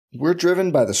We're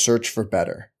driven by the search for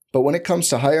better. But when it comes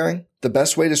to hiring, the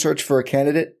best way to search for a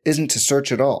candidate isn't to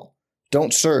search at all.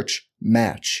 Don't search,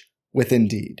 match with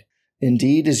Indeed.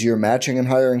 Indeed is your matching and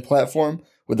hiring platform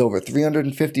with over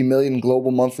 350 million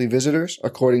global monthly visitors,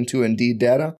 according to Indeed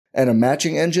data, and a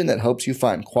matching engine that helps you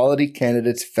find quality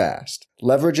candidates fast.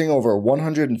 Leveraging over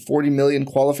 140 million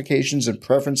qualifications and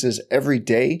preferences every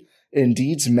day,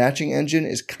 Indeed's matching engine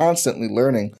is constantly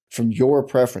learning from your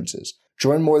preferences.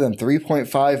 Join more than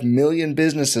 3.5 million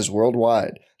businesses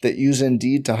worldwide that use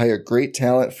Indeed to hire great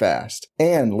talent fast.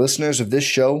 And listeners of this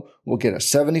show will get a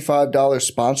 $75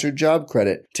 sponsored job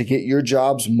credit to get your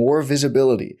jobs more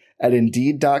visibility at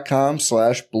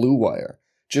Indeed.com/Blue Wire.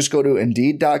 Just go to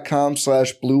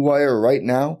Indeed.com/Blue Wire right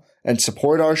now and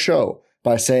support our show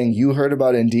by saying you heard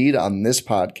about Indeed on this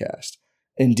podcast.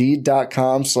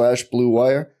 Indeed.com/Blue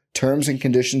Wire. Terms and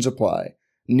conditions apply.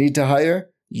 Need to hire?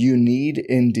 You need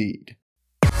Indeed.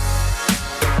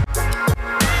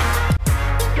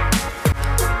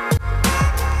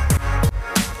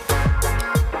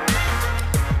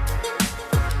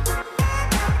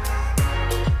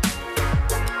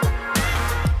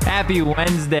 Happy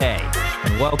Wednesday,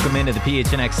 and welcome into the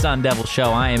PHNX Sun Devil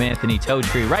Show. I am Anthony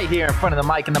Totri. Right here in front of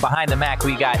the mic and behind the Mac,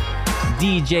 we got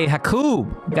DJ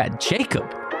Hakub. We got Jacob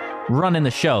running the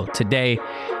show today.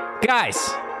 Guys,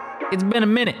 it's been a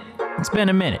minute.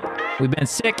 We've been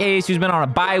sick. ASU's been on a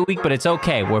bye week, but it's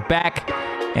okay. We're back,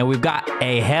 and we've got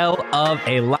a hell of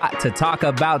a lot to talk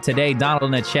about today. Donald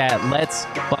in the chat, let's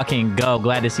fucking go.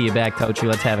 Glad to see you back, Totri.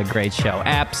 Let's have a great show.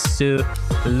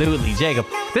 Absolutely. Jacob,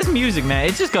 this music, man,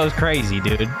 it just goes crazy,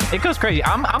 dude. It goes crazy.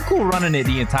 I'm cool running it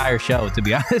the entire show, to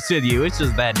be honest with you. It's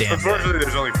just that damn Unfortunately,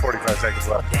 there's only 45 seconds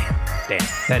left. Damn.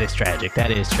 That is tragic.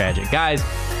 Guys,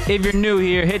 if you're new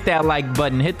here, hit that like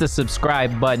button, hit the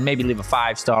subscribe button, maybe leave a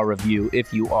 5-star review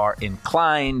if you are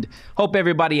inclined. Hope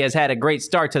everybody has had a great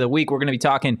start to the week. We're going to be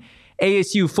talking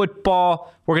ASU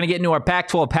football. We're going to get into our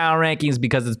Pac-12 power rankings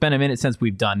because it's been a minute since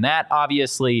we've done that,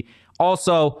 obviously.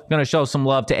 Also, going to show some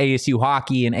love to ASU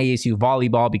hockey and ASU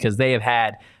volleyball because they have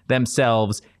had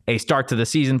themselves a start to the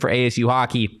season for ASU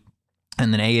hockey,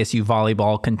 and then ASU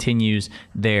volleyball continues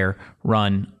their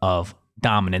run of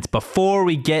dominance. Before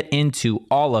we get into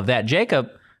all of that, Jacob,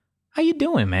 how you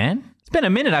doing, man? It's been a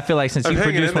minute, I feel like, since you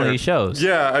produced one of these shows.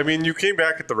 Yeah, I mean, you came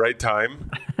back at the right time.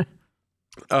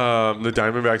 The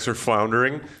Diamondbacks are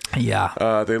floundering.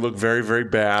 Yeah. They look very, very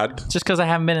bad. Just because I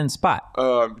haven't been in spot.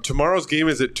 Tomorrow's game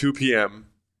is at 2 p.m.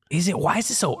 Is it? Why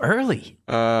is it so early?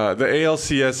 The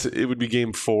ALCS, it would be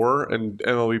game 4, and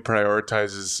MLB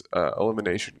prioritizes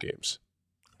elimination games.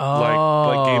 Oh.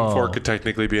 Like game 4 could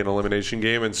technically be an elimination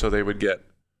game, and so they would get,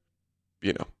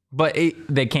 But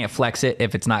they can't flex it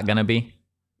if it's not going to be?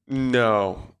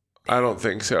 No, I don't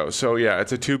think so. So, yeah,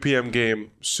 it's a 2 p.m. game,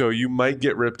 so you might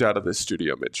get ripped out of the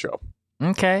studio mid-show.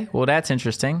 Okay, well, that's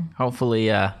interesting.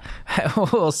 Hopefully,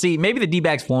 we'll see. Maybe the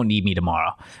D-backs won't need me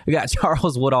tomorrow. We got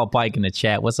Charles Woodall Pike in the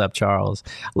chat. What's up, Charles?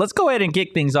 Let's go ahead and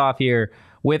kick things off here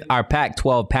with our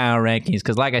Pac-12 power rankings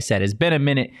because, like I said, it's been a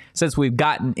minute since we've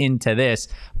gotten into this,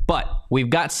 but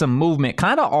we've got some movement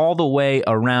kind of all the way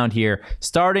around here.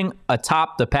 Starting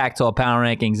atop the Pac-12 power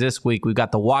rankings this week, we've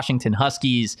got the Washington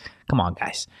Huskies. Come on,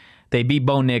 guys. They beat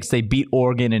Bo Nix. They beat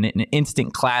Oregon in an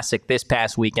instant classic this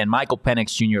past weekend. Michael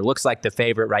Penix Jr. looks like the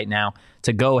favorite right now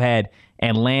to go ahead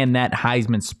and land that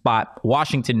Heisman spot.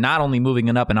 Washington not only moving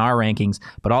it up in our rankings,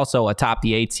 but also atop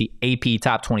the AP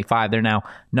top 25. They're now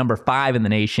number 5 in the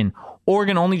nation.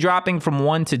 Oregon only dropping from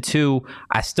 1 to 2.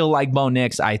 I still like Bo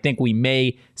Nix. I think we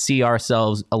may see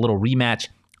ourselves a little rematch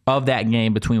of that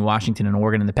game between Washington and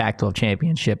Oregon in the Pac-12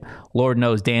 championship. Lord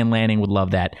knows Dan Lanning would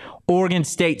love that. Oregon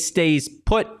State stays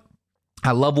put.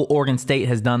 I love what Oregon State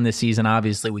has done this season,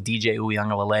 obviously, with DJ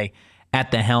Uiagalelei at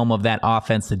the helm of that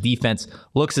offense. The defense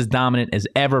looks as dominant as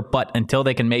ever, but until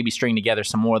they can maybe string together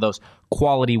some more of those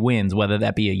quality wins, whether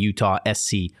that be a Utah,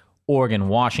 SC, Oregon,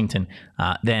 Washington,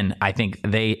 then I think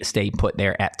they stay put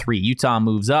there at 3. Utah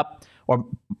moves up,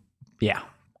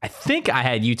 I think I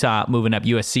had Utah moving up,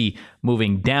 USC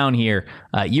moving down here.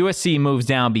 USC moves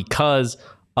down because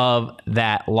of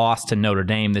that loss to Notre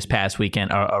Dame this past weekend,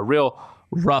 a real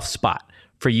rough spot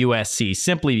for USC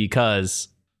simply because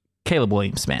Caleb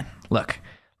Williams, man, look.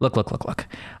 I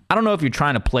don't know if you're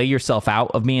trying to play yourself out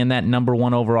of being that number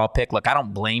 1 overall pick. Look, I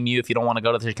don't blame you if you don't want to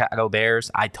go to the Chicago Bears.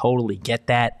 I totally get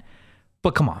that.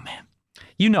 But come on, man.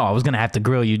 You know I was going to have to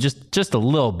grill you just a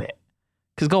little bit.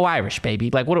 Because go Irish,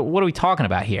 baby. Like, what are we talking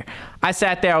about here? I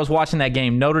sat there, I was watching that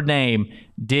game. Notre Dame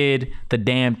did the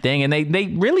damn thing, and they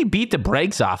really beat the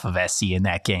brakes off of SC in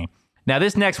that game. Now,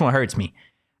 this next one hurts me.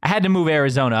 I had to move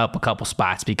Arizona up a couple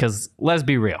spots because, let's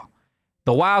be real,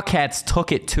 the Wildcats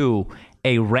took it to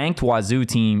a ranked Wazoo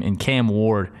team in Cam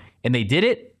Ward, and they did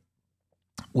it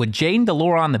with Jaden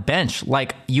Delore on the bench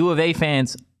like U of A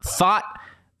fans thought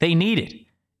they needed.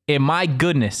 And my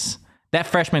goodness, that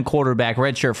freshman quarterback,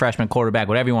 redshirt freshman quarterback,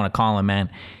 whatever you want to call him, man,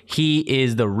 he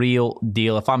is the real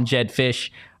deal. If I'm Jed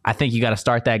Fish, I think you got to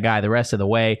start that guy the rest of the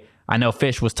way. I know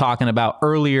Fish was talking about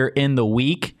earlier in the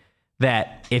week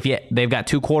that if they've got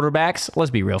 2 quarterbacks,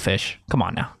 let's be real, Fish. Come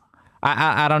on now.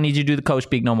 I don't need you to do the coach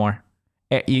speak no more.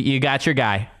 You got your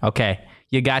guy, okay?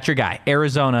 You got your guy.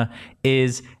 Arizona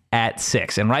is at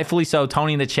 6, and rightfully so.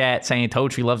 Tony in the chat saying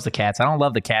Totri loves the Cats. I don't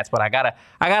love the Cats, but I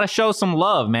gotta show some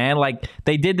love, man. Like,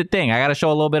 they did the thing. I gotta show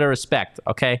a little bit of respect,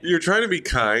 okay? You're trying to be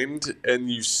kind, and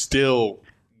you still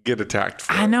get attacked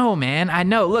for it. I know, man. I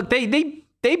know. Look, they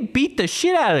beat the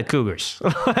shit out of the Cougars.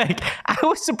 Like, I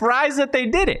was surprised that they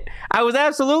did it. I was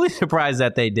absolutely surprised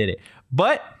that they did it.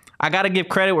 But I got to give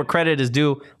credit where credit is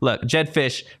due. Look, Jed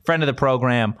Fish, friend of the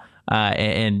program,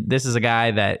 and this is a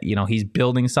guy that, he's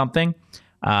building something.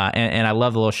 And I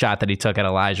love the little shot that he took at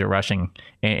Elijah Rushing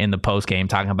in the postgame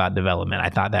talking about development. I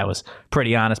thought that was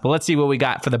pretty honest. But let's see what we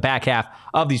got for the back half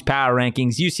of these power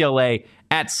rankings. UCLA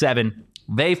at 7.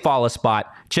 They fall a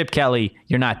spot. Chip Kelly,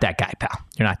 you're not that guy, pal.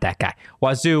 You're not that guy.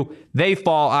 Wazoo, they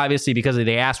fall, obviously, because of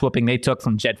the ass whooping they took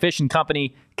from Jed Fish and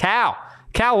company. Cal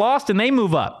lost, and they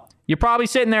move up. You're probably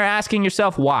sitting there asking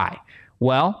yourself why.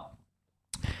 Well,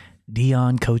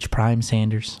 Deion, Coach Prime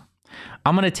Sanders.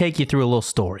 I'm going to take you through a little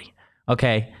story,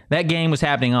 okay? That game was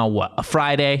happening on what? A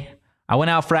Friday. I went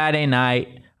out Friday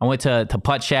night. I went to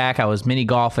Putt Shack. I was mini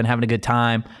golfing, having a good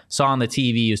time. Saw on the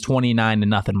TV it was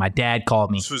 29-0. My dad called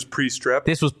me. This was pre-strep?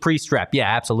 This was pre-strep. Yeah,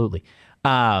 absolutely.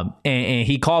 And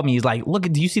he called me. He's like, look,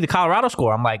 do you see the Colorado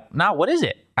score? I'm like, nah, what is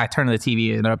it? I turned to the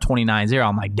TV and they're up 29-0.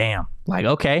 I'm like, damn. Like,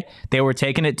 okay. They were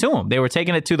taking it to him. They were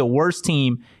taking it to the worst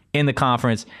team in the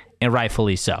conference, and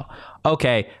rightfully so.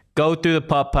 Okay, go through the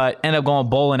putt, end up going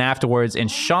bowling afterwards.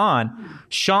 And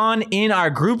Sean in our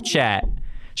group chat,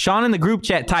 Sean in the group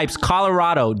chat types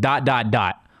Colorado ...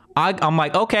 I'm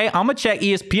like, okay, I'm gonna check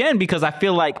ESPN because I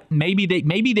feel like maybe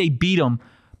they beat them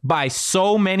by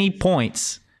so many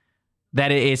points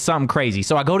that it is something crazy.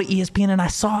 So I go to ESPN and I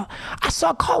saw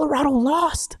Colorado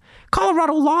lost.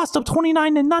 Colorado lost up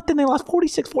 29-0. They lost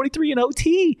 46-43 in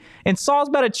OT. And Saul's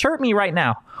about to chirp me right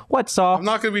now. What, Saul? I'm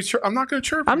not gonna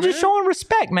chirp. I'm just showing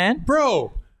respect, man.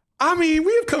 Bro. I mean,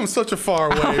 we've come such a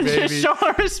far way, I'm baby. just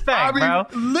showing respect, bro.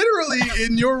 Literally,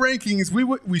 in your rankings,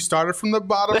 we started from the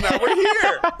bottom. Now we're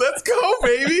here. Let's go,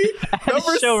 baby.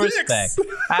 Number 6. Respect.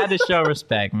 I had to show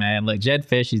respect, man. Look, Jed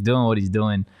Fish, he's doing what he's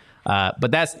doing. But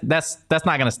that's not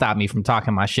going to stop me from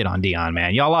talking my shit on Deion,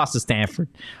 man. Y'all lost to Stanford.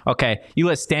 Okay, you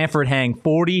let Stanford hang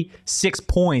 46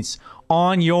 points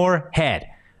on your head.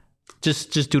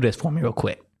 Just do this for me real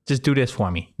quick. Just do this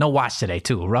for me. No watch today,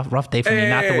 too. Rough day for me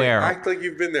not to wear. Act like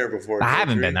you've been there before. I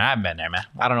haven't been there, man.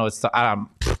 I don't know. I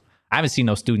haven't seen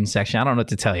no student section. I don't know what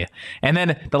to tell you. And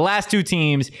then the last 2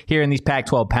 teams here in these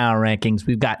Pac-12 power rankings,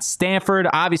 we've got Stanford,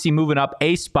 obviously moving up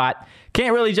a spot.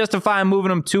 Can't really justify moving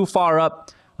them too far up.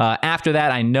 After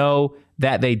that, I know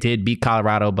that they did beat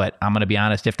Colorado, but I'm going to be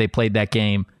honest, if they played that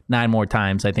game 9 more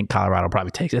times, I think Colorado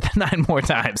probably takes it 9 more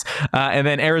times. And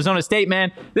then Arizona State,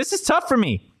 man, this is tough for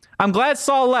me. I'm glad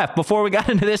Saul left before we got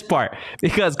into this part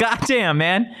because, goddamn,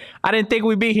 man, I didn't think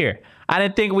we'd be here. I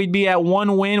didn't think we'd be at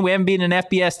 1 win. We haven't beaten an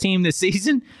FBS team this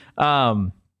season.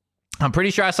 I'm pretty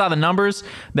sure I saw the numbers.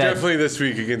 Definitely this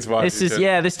week against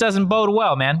Washington. This doesn't bode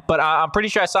well, man. But I'm pretty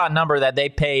sure I saw a number that they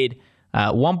paid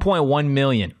 $1.1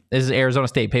 million. This is Arizona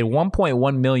State paid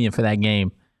 $1.1 million for that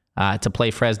game to play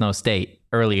Fresno State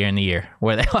earlier in the year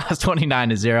where they lost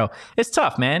 29-0. It's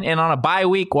tough, man. And on a bye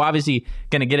week, we're obviously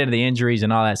going to get into the injuries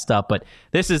and all that stuff. But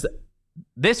this is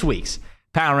this week's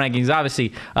power rankings.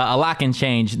 Obviously, a lot can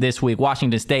change this week.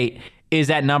 Washington State is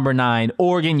at number 9.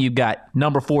 Oregon, you've got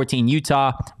number 14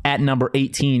 Utah, at number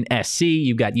 18 SC.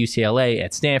 You've got UCLA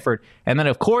at Stanford. And then,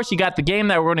 of course, you got the game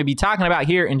that we're going to be talking about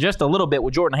here in just a little bit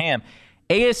with Jordan Ham.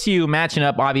 ASU matching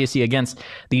up, obviously, against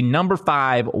the number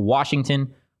 5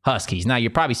 Washington Huskies. Now,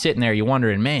 you're probably sitting there, you're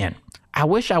wondering, man, I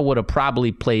wish I would have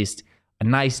probably placed a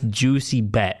nice, juicy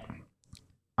bet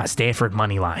on Stanford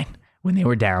money line when they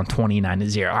were down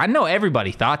 29-0. I know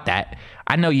everybody thought that.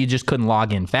 I know you just couldn't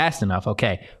log in fast enough,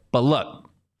 okay? But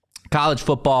look, college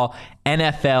football,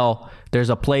 NFL, there's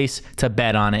a place to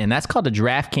bet on it, and that's called the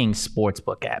DraftKings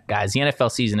Sportsbook app, guys. The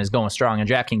NFL season is going strong, and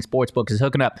DraftKings Sportsbook is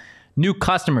hooking up new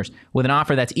customers with an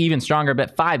offer that's even stronger.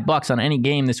 Bet $5 on any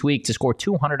game this week to score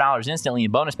 $200 instantly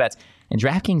in bonus bets. And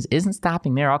DraftKings isn't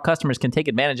stopping there. All customers can take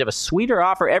advantage of a sweeter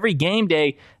offer every game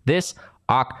day this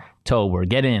October.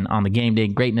 Get in on the game day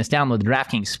greatness. Download the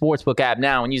DraftKings Sportsbook app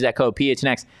now and use that code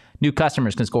PHNX New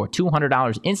customers can score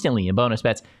 $200 instantly in bonus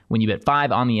bets when you bet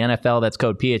 5 on the NFL. That's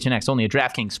code PHNX. Only a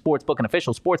DraftKings Sportsbook, an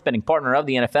official sports betting partner of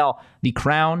the NFL. The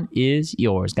crown is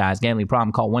yours, guys. Gambling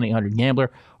problem, call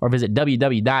 1-800-GAMBLER or visit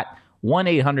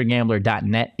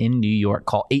www.1800gambler.net in New York.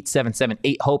 Call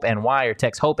 877-8-HOPE-NY or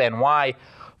text HOPE-NY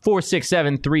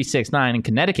 467-369. In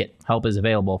Connecticut, help is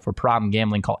available for problem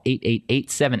gambling. Call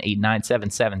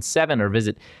 888-789-7777 or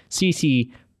visit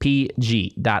ccpg.org.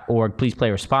 Please play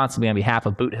responsibly on behalf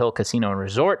of Boot Hill Casino and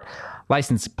Resort.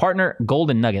 Licensed partner,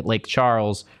 Golden Nugget, Lake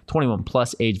Charles. 21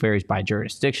 plus, age varies by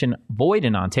jurisdiction. Void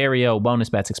in Ontario.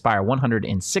 Bonus bets expire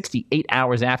 168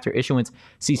 hours after issuance.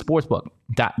 See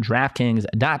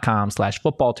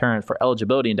sportsbook.draftkings.com/football terms for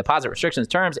eligibility and deposit restrictions,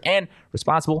 terms, and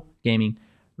responsible gaming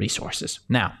resources.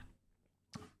 Now,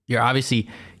 you're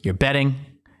betting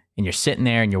and you're sitting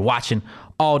there and you're watching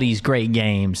all these great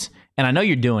games. And I know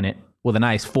you're doing it with a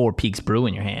nice Four Peaks brew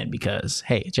in your hand because,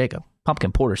 hey, Jacob,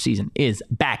 pumpkin porter season is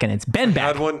back, and it's been back. I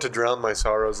had one to drown my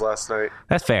sorrows last night.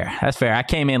 That's fair. I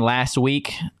came in last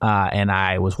week and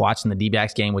I was watching the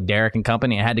D-backs game with Derek and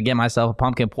company. I had to get myself a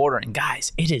pumpkin porter. And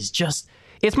guys,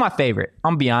 it's my favorite.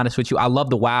 I'm going to be honest with you. I love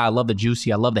the wild. I love the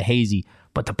juicy. I love the hazy.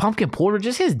 But the pumpkin porter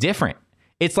just is different.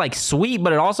 It's like sweet,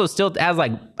 but it also still has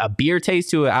like a beer taste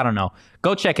to it. I don't know.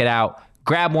 Go check it out.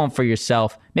 Grab one for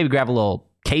yourself. Maybe grab a little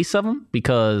case of them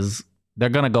because they're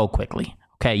going to go quickly.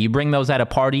 Okay, you bring those at a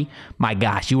party, my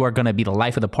gosh, you are going to be the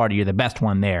life of the party. You're the best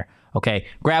one there. Okay,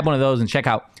 grab one of those and check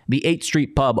out the 8th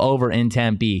Street Pub over in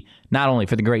Tempe, not only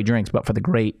for the great drinks, but for the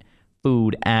great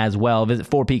food as well. Visit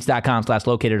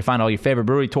fourpeaks.com/locator to find all your favorite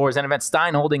brewery tours and events.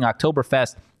 Stein holding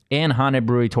Oktoberfest and Haunted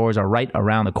Brewery tours are right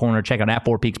around the corner. Check out at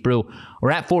Four Peaks Brew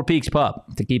or at Four Peaks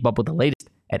Pub to keep up with the latest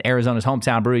at Arizona's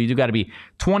hometown brewery. You do got to be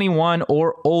 21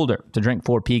 or older to drink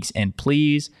Four Peaks, and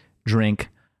please drink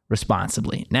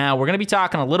responsibly. Now, we're going to be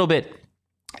talking a little bit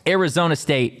Arizona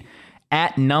State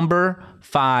at number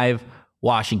 5,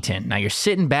 Washington. Now, you're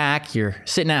sitting back, you're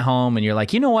sitting at home, and you're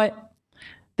like, you know what?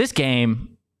 This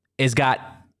game has got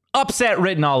upset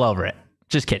written all over it.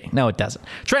 Just kidding. No, it doesn't.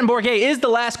 Trenton Bourguet is the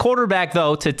last quarterback,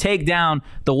 though, to take down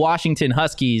the Washington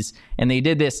Huskies, and they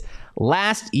did this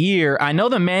last year. I know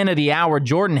the man of the hour,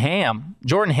 Jordan Ham.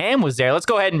 Jordan Ham was there. Let's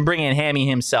go ahead and bring in Hammy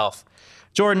himself.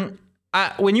 Jordan,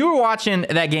 when you were watching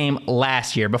that game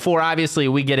last year, before obviously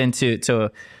we get into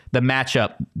the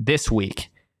matchup this week,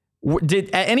 at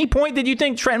any point did you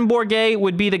think Trenton Bourguet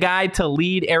would be the guy to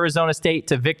lead Arizona State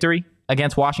to victory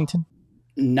against Washington?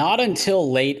 Not until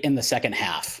late in the second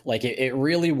half. Like it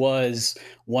really was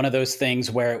one of those things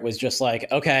where it was just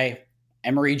like, okay,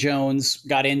 Emory Jones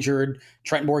got injured.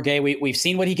 Trenton Bourguet, we've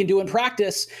seen what he can do in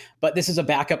practice, but this is a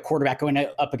backup quarterback going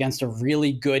up against a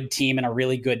really good team and a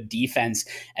really good defense.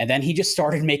 And then he just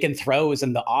started making throws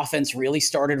and the offense really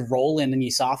started rolling, and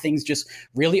you saw things just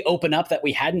really open up that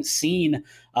we hadn't seen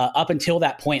up until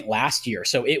that point last year.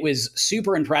 So it was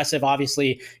super impressive,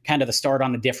 obviously kind of the start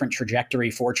on a different trajectory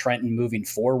for Trenton moving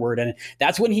forward. And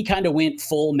that's when he kind of went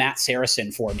full Matt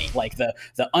Saracen for me, like the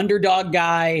underdog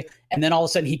guy. And then all of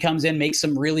a sudden he comes in, makes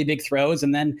some really big throws,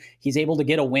 and then he's able to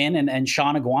get a win and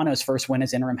Sean Aguano's first win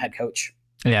as interim head coach.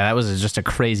 Yeah, that was just a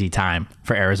crazy time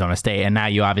for Arizona State. And now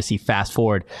you obviously fast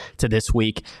forward to this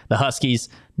week. The Huskies,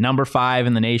 number 5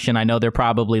 in the nation. I know they're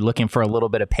probably looking for a little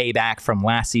bit of payback from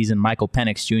last season. Michael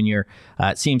Penix Jr.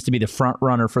 Seems to be the front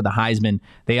runner for the Heisman.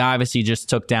 They obviously just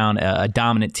took down a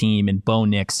dominant team in Bo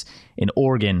Nix in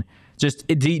Oregon. Just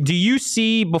do you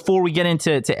see, before we get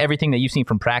into everything that you've seen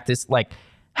from practice, like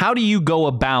how do you go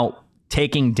about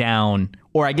taking down,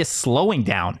 or I guess slowing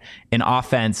down, an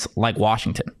offense like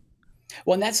Washington?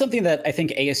 Well, and that's something that I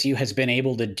think ASU has been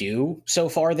able to do so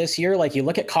far this year. Like you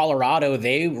look at Colorado,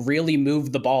 they really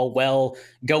moved the ball well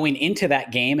going into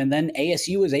that game, and then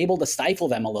ASU was able to stifle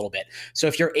them a little bit. So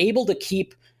if you're able to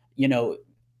keep,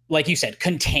 like you said,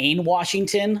 contain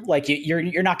Washington, like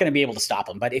you're not going to be able to stop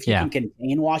them. But if you can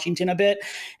contain Washington a bit,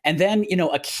 and then,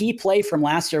 a key play from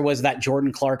last year was that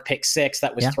Jordan Clark pick 6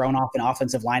 that was thrown off an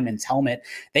offensive lineman's helmet.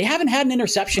 They haven't had an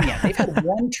interception yet. They've had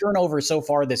one turnover so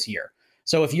far this year.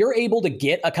 So if you're able to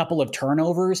get a couple of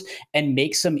turnovers and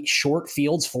make some short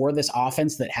fields for this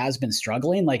offense that has been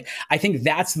struggling, like I think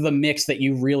that's the mix that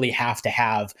you really have to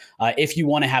have if you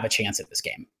want to have a chance at this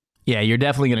game. Yeah, you're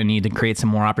definitely going to need to create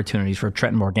some more opportunities for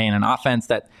Trenton Bourguet, an offense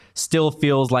that still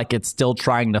feels like it's still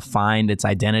trying to find its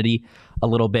identity a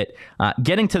little bit.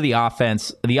 Getting to the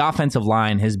offense, the offensive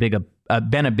line has been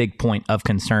a big point of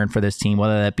concern for this team,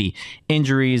 whether that be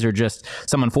injuries or just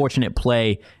some unfortunate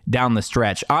play down the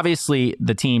stretch. Obviously,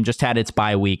 the team just had its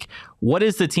bye week. What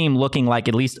is the team looking like,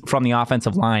 at least from the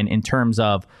offensive line, in terms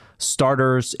of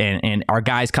starters and are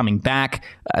guys coming back?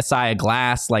 Isaiah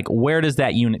Glass, like where does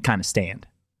that unit kind of stand?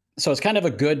 So it's kind of a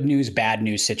good news, bad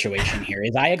news situation here.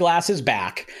 Isaiah Glass is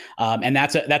back, and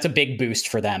that's a big boost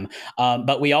for them.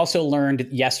 But we also learned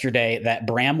yesterday that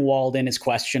Bram Walden is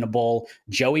questionable,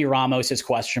 Joey Ramos is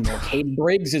questionable, Cade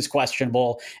Briggs is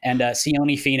questionable, and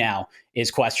Sione Finau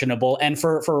is questionable. And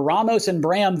for Ramos and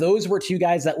Bram, those were two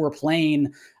guys that were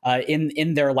playing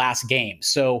in their last game.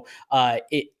 So I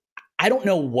don't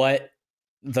know what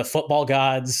the football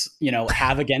gods,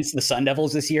 have against the Sun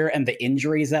Devils this year and the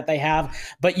injuries that they have.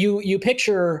 But you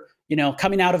picture,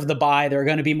 coming out of the bye, there are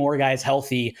going to be more guys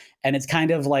healthy. And it's kind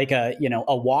of like a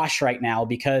wash right now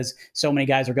because so many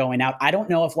guys are going out. I don't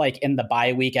know if like in the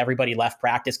bye week, everybody left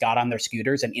practice, got on their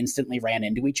scooters and instantly ran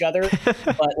into each other.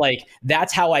 But like,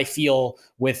 that's how I feel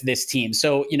with this team.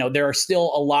 So, there are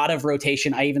still a lot of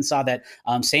rotation. I even saw that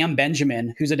Sam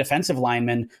Benjamin, who's a defensive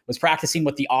lineman, was practicing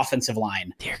with the offensive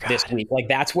line this week. Like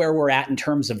that's where we're at in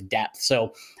terms of depth.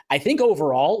 So I think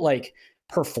overall, like,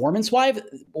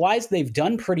 performance-wise, they've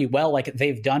done pretty well. Like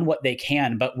they've done what they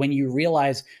can. But when you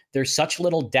realize there's such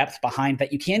little depth behind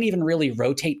that, you can't even really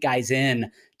rotate guys in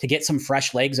to get some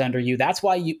fresh legs under you. That's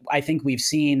why I think we've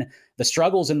seen the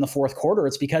struggles in the fourth quarter.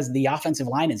 It's because the offensive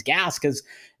line is gassed because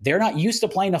they're not used to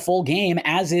playing a full game,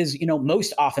 as is,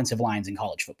 most offensive lines in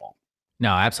college football.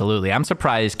 No, absolutely. I'm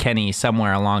surprised Kenny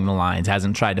somewhere along the lines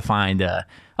hasn't tried to find a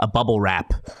bubble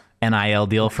wrap NIL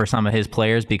deal for some of his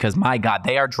players, because my God,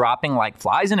 they are dropping like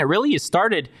flies. And it really has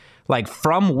started like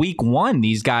from week one,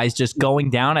 these guys just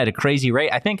going down at a crazy rate.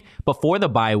 I think before the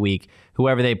bye week,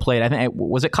 whoever they played, I think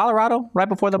was it Colorado right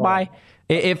before the bye?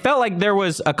 It felt like there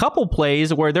was a couple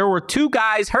plays where there were two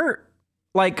guys hurt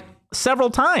like several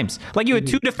times. Like you had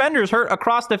two defenders hurt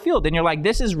across the field. And you're like,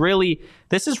 this is really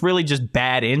just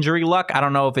bad injury luck. I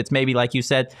don't know if it's maybe, like you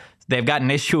said, they've got an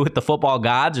issue with the football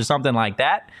gods or something like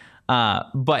that.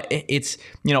 But it's,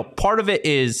 part of it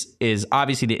is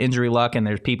obviously the injury luck, and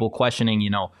there's people questioning,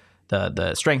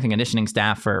 the strength and conditioning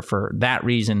staff for that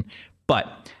reason.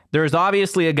 But there's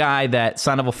obviously a guy that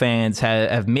Sun Devil fans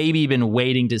have maybe been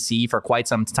waiting to see for quite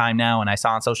some time now. And I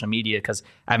saw on social media, because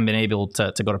I haven't been able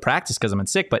to go to practice because I've been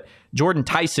sick, but Jordan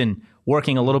Tyson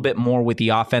working a little bit more with the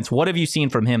offense. What have you seen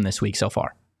from him this week so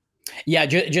far? Yeah,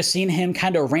 just seeing him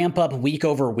kind of ramp up week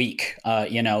over week.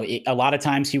 A lot of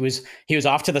times he was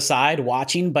off to the side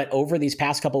watching, but over these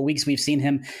past couple of weeks, we've seen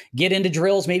him get into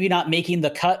drills, maybe not making the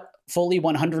cut fully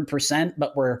 100%,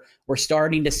 but we're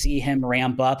starting to see him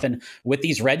ramp up. And with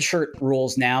these red shirt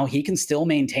rules now, he can still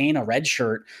maintain a red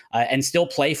shirt and still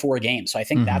play 4 games. So I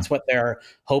think that's what they're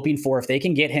hoping for. If they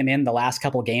can get him in the last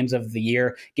couple games of the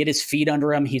year, get his feet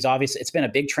under him. It's been a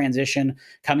big transition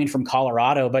coming from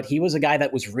Colorado, but he was a guy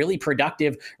that was really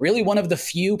productive, really one of the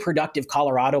few productive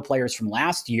Colorado players from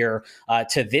last year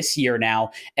to this year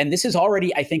now. And this is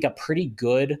already, I think, a pretty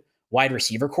good wide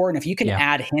receiver core. And if you can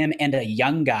add him and a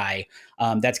young guy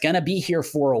that's going to be here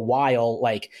for a while,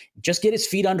 like just get his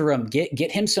feet under him, get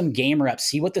him some game reps,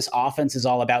 see what this offense is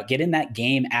all about, get in that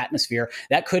game atmosphere.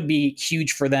 That could be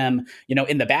huge for them,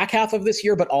 in the back half of this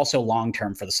year, but also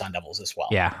long-term for the Sun Devils as well.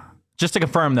 Yeah. Just to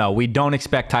confirm, though, we don't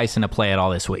expect Tyson to play at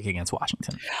all this week against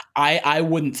Washington. I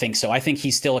wouldn't think so. I think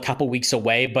he's still a couple weeks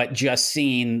away, but just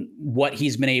seeing what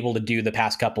he's been able to do the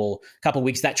past couple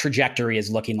weeks, that trajectory is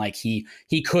looking like he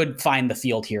could find the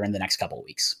field here in the next couple of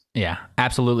weeks. Yeah,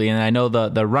 absolutely. And I know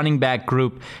the running back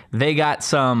group, they got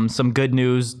some good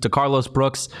news. DeCarlos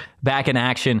Brooks back in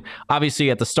action.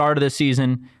 Obviously, at the start of the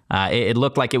season, it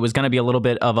looked like it was going to be a little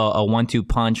bit of a 1-2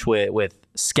 punch with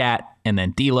Scat and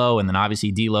then D'Lo, and then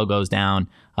obviously D'Lo goes down,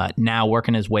 now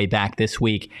working his way back this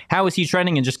week. How is he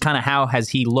trending, and just kind of how has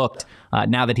he looked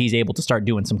now that he's able to start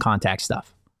doing some contact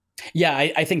stuff? Yeah,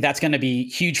 I think that's going to be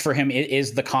huge for him,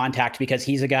 is the contact, because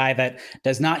he's a guy that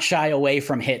does not shy away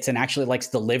from hits and actually likes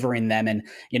delivering them and,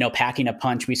 packing a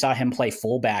punch. We saw him play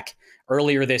fullback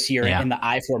earlier this year in the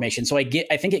I formation. So I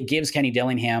think it gives Kenny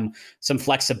Dillingham some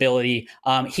flexibility.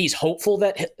 He's hopeful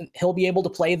that he'll be able to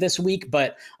play this week,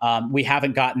 but we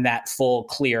haven't gotten that full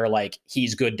clear, like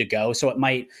he's good to go. So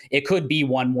it could be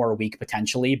one more week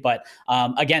potentially. But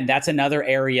again, that's another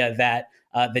area that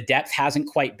the depth hasn't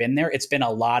quite been there. It's been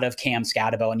a lot of Cam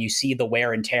Scatabo, and you see the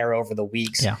wear and tear over the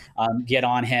weeks get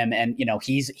on him. And,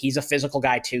 he's a physical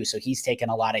guy too, so he's taken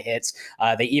a lot of hits.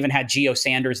 They even had Gio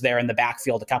Sanders there in the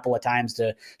backfield a couple of times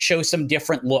to show some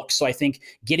different looks. So I think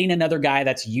getting another guy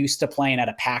that's used to playing at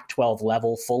a Pac-12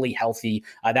 level, fully healthy,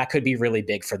 that could be really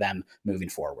big for them moving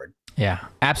forward. Yeah,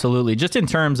 absolutely. Just in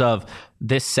terms of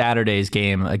this Saturday's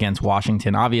game against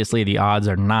Washington, obviously the odds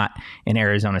are not in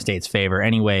Arizona State's favor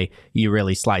anyway you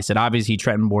really slice it. Obviously,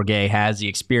 Trenton Bourguet has the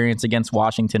experience against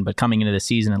Washington, but coming into the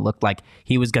season, it looked like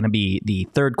he was going to be the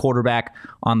third quarterback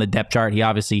on the depth chart. He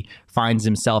obviously finds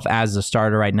himself as the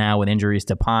starter right now with injuries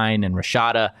to Pine and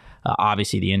Rashada.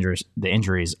 Obviously, the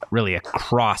injuries really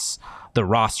across the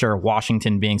roster,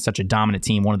 Washington being such a dominant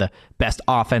team, one of the best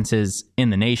offenses in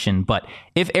the nation. But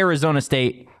if Arizona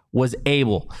State was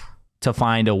able to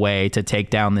find a way to take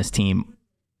down this team,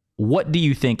 what do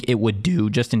you think it would do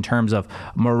just in terms of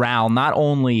morale, not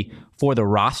only for the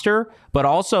roster, but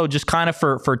also just kind of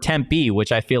for Tempe,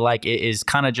 which I feel like is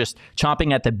kind of just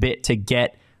chomping at the bit to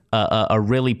get a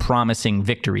really promising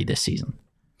victory this season?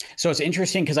 So it's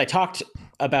interesting because I talked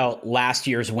about last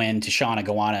year's win to Sean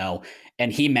Aguano,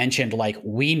 and he mentioned like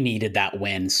we needed that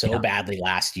win so badly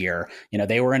last year. You know,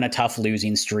 they were in a tough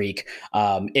losing streak.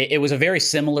 It was a very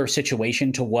similar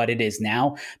situation to what it is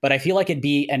now, but I feel like it'd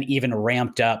be an even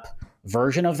ramped up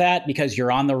version of that because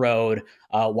you're on the road.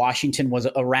 Washington was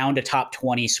around a top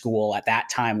 20 school at that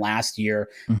time last year.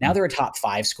 Mm-hmm. Now they're a top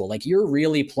 5 school. Like you're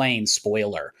really playing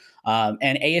spoiler.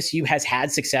 And ASU has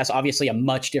had success, obviously a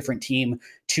much different team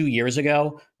 2 years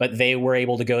ago, but they were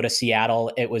able to go to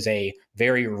Seattle. It was a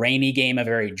very rainy game, a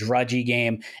very drudgy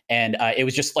game. And it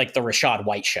was just like the Rashad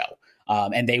White show.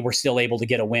 And they were still able to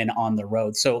get a win on the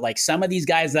road. So like some of these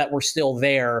guys that were still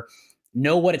there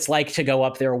know what it's like to go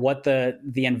up there, what the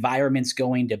environment's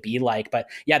going to be like. But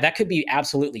yeah, that could be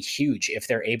absolutely huge if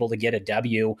they're able to get a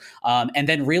W and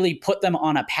then really put them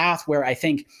on a path where I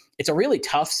think it's a really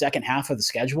tough second half of the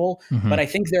schedule, but I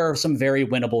think there are some very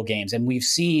winnable games. And we've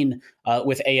seen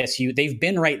with ASU, they've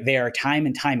been right there time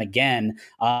and time again.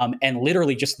 And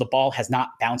literally just the ball has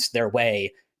not bounced their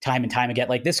way time and time again.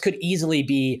 Like this could easily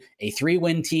be a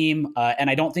 3-win team. And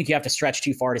I don't think you have to stretch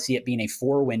too far to see it being a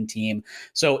 4-win team.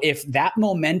 So if that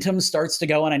momentum starts to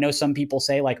go, and I know some people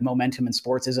say like momentum in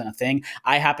sports isn't a thing.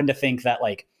 I happen to think that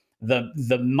like the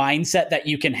mindset that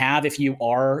you can have if you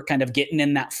are kind of getting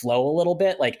in that flow a little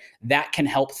bit, like that can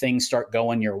help things start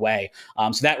going your way.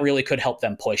 So that really could help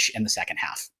them push in the second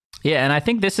half. Yeah, and I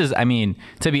think this is, I mean,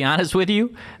 to be honest with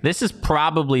you, this is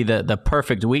probably the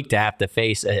perfect week to have to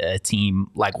face a team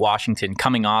like Washington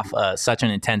coming off such an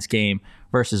intense game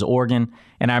versus Oregon.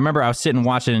 And I remember I was sitting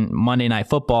watching Monday Night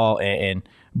Football, and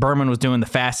Berman was doing the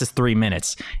fastest 3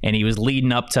 minutes, and he was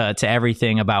leading up to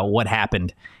everything about what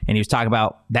happened. And he was talking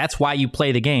about that's why you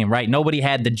play the game, right? Nobody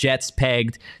had the Jets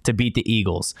pegged to beat the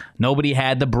Eagles. Nobody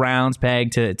had the Browns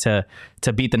pegged to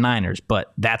beat the Niners,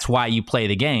 but that's why you play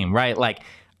the game, right? Like,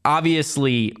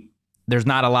 obviously, there's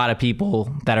not a lot of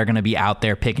people that are going to be out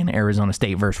there picking Arizona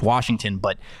State versus Washington,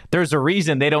 but there's a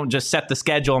reason they don't just set the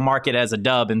schedule and mark it as a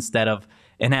dub instead of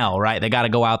an L, right? They got to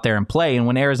go out there and play. And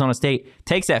when Arizona State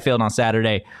takes that field on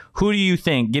Saturday, who do you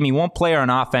think, give me one player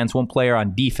on offense, one player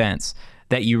on defense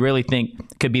that you really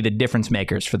think could be the difference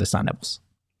makers for the Sun Devils?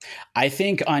 I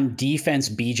think on defense,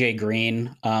 BJ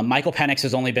Green, Michael Penix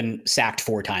has only been sacked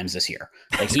 4 times this year.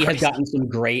 Like he has gotten some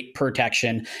great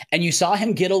protection, and you saw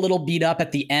him get a little beat up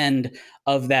at the end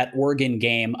of that Oregon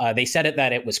game. They said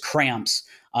that it was cramps,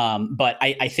 but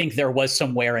I think there was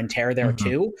some wear and tear there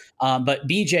too. But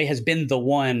BJ has been the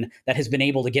one that has been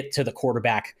able to get to the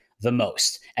quarterback the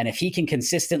most. And if he can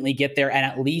consistently get there and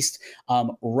at least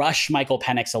rush Michael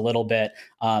Penix a little bit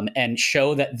and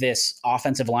show that this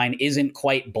offensive line isn't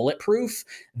quite bulletproof,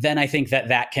 then I think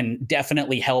that can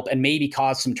definitely help and maybe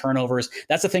cause some turnovers.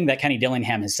 That's the thing that Kenny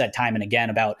Dillingham has said time and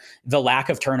again about the lack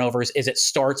of turnovers is it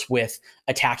starts with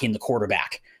attacking the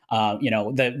quarterback.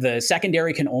 The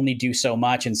secondary can only do so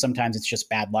much, and sometimes it's just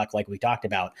bad luck, like we talked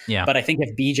about. Yeah. But I think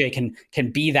if BJ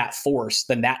can be that force,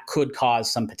 then that could cause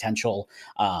some potential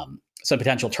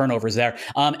turnovers there.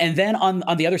 And then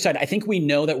on the other side, I think we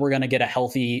know that we're going to get a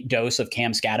healthy dose of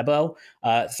Cam Skattebo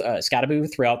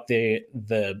throughout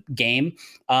the game.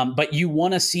 But you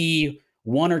want to see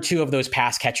 1 or 2 of those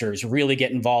pass catchers really get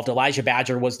involved. Elijah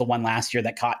Badger was the one last year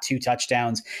that caught 2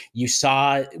 touchdowns. You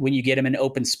saw when you get him in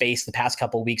open space the past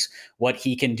couple of weeks, what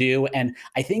he can do. And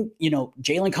I think,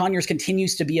 Jalen Conyers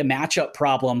continues to be a matchup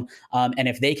problem. And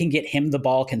if they can get him the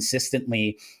ball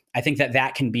consistently, I think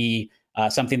that can be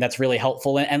something that's really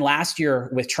helpful. And last year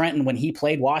with Trenton, when he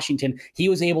played Washington, he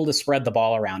was able to spread the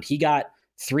ball around. He got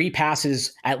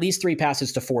at least 3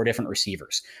 passes to 4 different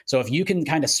receivers. So if you can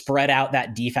kind of spread out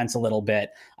that defense a little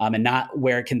bit and not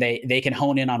where they can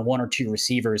hone in on 1 or 2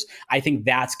 receivers, I think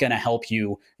that's going to help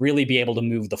you really be able to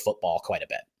move the football quite a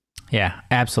bit. Yeah,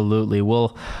 absolutely.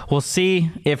 We'll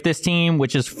see if this team,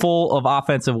 which is full of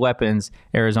offensive weapons,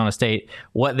 Arizona State,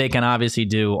 what they can obviously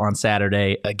do on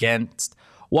Saturday against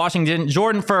Washington.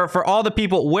 Jordan, for all the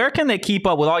people, where can they keep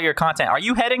up with all your content? Are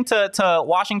you heading to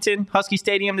Washington Husky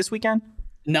Stadium this weekend?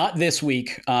 Not this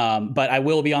week, but I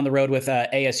will be on the road with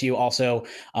ASU also.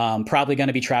 Probably going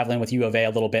to be traveling with U of A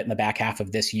a little bit in the back half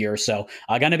of this year. So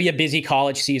going to be a busy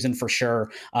college season for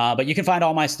sure. But you can find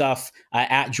all my stuff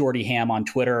at Jordy Ham on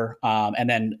Twitter. And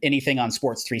then anything on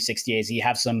Sports 360 AZ.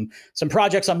 Have some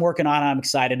projects I'm working on I'm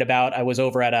excited about. I was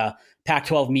over at a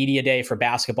Pac-12 Media Day for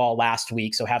basketball last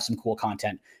week. So have some cool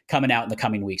content coming out in the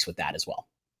coming weeks with that as well.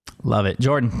 Love it.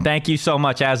 Jordan, thank you so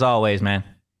much as always, man.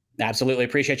 Absolutely.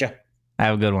 Appreciate you.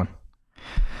 Have a good one.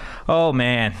 Oh,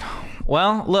 man.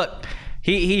 Well, look,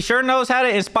 he sure knows how to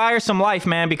inspire some life,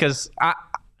 man, because I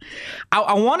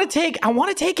want to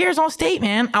take Arizona State,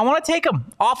 man. I want to take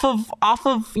them off of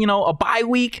a bye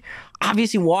week.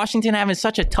 Obviously, Washington having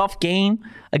such a tough game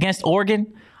against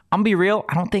Oregon. I'm gonna be real.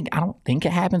 I don't think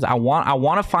it happens. I want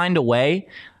to find a way.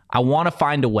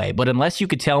 But unless you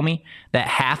could tell me that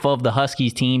half of the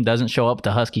Huskies team doesn't show up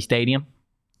to Husky Stadium,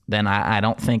 then I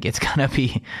don't think it's not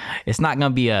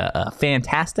going to be a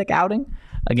fantastic outing.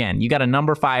 Again, you got a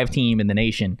number 5 team in the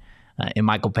nation in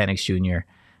Michael Penix Jr.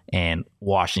 and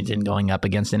Washington going up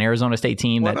against an Arizona State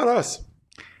team. Why not us?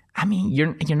 I mean,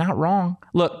 you're not wrong.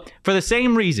 Look, for the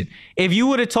same reason, if you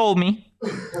would have told me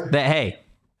that, hey,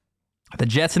 the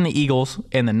Jets and the Eagles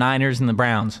and the Niners and the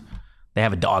Browns, they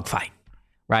have a dogfight,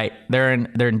 right? They're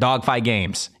in dogfight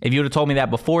games. If you would have told me that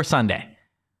before Sunday,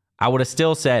 I would have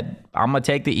still said, I'm going to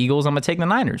take the Eagles, I'm going to take the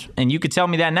Niners. And you could tell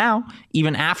me that now,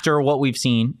 even after what we've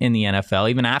seen in the NFL,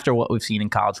 even after what we've seen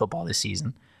in college football this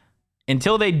season.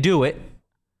 Until they do it,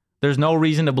 there's no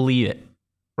reason to believe it,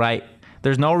 right?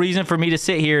 There's no reason for me to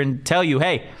sit here and tell you,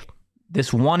 hey,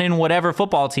 this one in whatever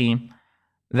football team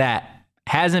that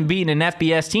hasn't beaten an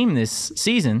FBS team this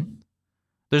season,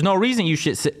 there's no reason you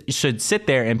should sit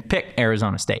there and pick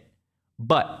Arizona State.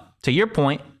 But to your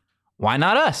point, why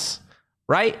not us,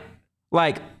 right?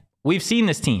 Like, we've seen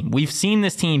this team. We've seen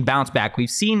this team bounce back. We've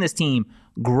seen this team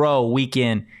grow week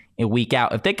in and week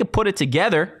out. If they could put it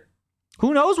together,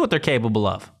 who knows what they're capable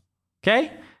of,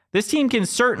 okay? This team can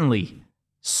certainly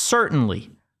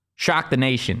shock the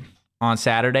nation on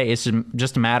Saturday. It's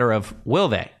just a matter of will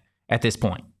they at this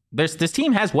point. This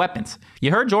team has weapons.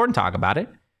 You heard Jordan talk about it,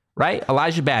 right?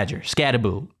 Elijah Badger,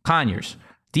 Scadaboo, Conyers,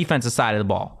 defensive side of the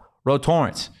ball, Ro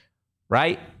Torrance,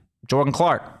 right? Jordan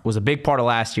Clark was a big part of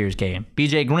last year's game.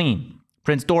 BJ Green,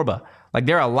 Prince Dorba. Like,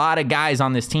 there are a lot of guys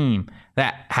on this team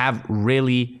that have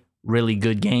really, really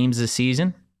good games this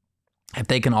season. If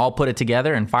they can all put it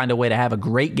together and find a way to have a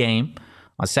great game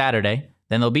on Saturday,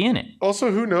 then they'll be in it.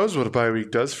 Also, who knows what a bye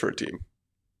week does for a team?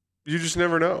 You just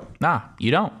never know. Nah,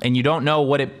 you don't. And you don't know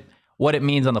what it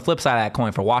means on the flip side of that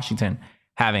coin for Washington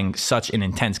having such an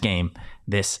intense game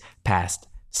this past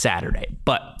Saturday.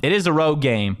 But it is a road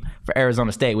game for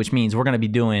Arizona State, which means we're going to be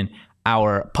doing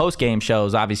our post-game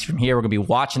shows. Obviously, from here, we're going to be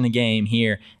watching the game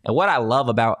here. And what I love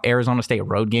about Arizona State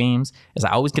road games is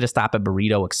I always get to stop at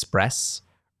Burrito Express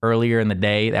earlier in the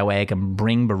day. That way I can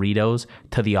bring burritos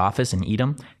to the office and eat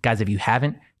them. Guys, if you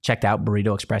haven't checked out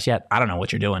Burrito Express yet, I don't know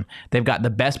what you're doing. They've got the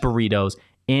best burritos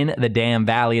in the damn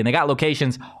valley, and they got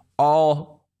locations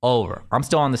all over. I'm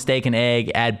still on the steak and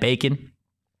egg, add bacon.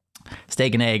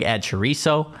 Steak and egg, add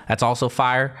chorizo. That's also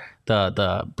fire.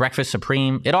 The breakfast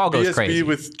supreme. It all goes BSB crazy.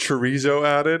 with chorizo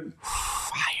added.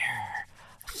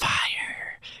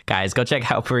 Fire. Guys, go check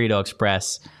out Burrito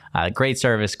Express. Great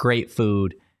service, great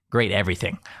food, great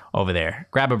everything over there.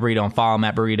 Grab a burrito and follow them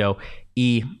at Burrito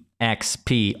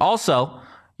EXP. Also,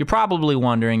 you're probably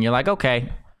wondering, you're like,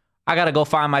 okay, I got to go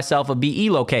find myself a BE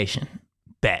location.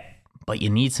 Bet. But you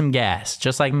need some gas,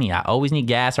 just like me. I always need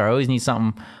gas, or I always need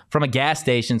something from a gas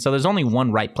station. So there's only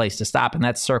one right place to stop, and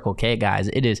that's Circle K, guys.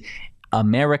 It is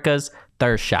America's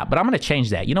thirst shop. But I'm going to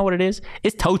change that. You know what it is?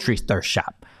 It's Totri's thirst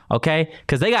shop, okay?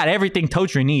 Because they got everything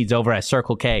Totri needs over at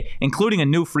Circle K, including a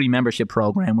new free membership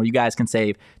program where you guys can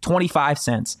save 25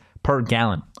 cents per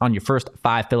gallon on your first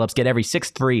 5 fill-ups. Get every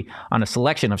 6 free on a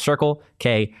selection of Circle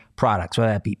K products,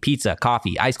 whether that be pizza,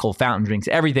 coffee, ice cold fountain drinks,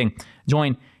 everything.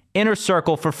 Join Inner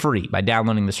Circle for free by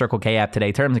downloading the Circle K app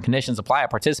today. Terms and conditions apply at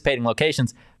participating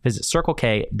locations. Visit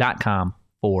CircleK.com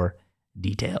for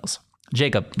details.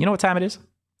 Jacob, you know what time it is?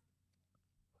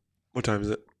 What time is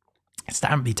it? It's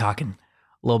time to be talking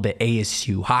a little bit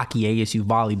ASU hockey, ASU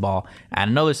volleyball.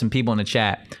 And I know there's some people in the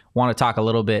chat want to talk a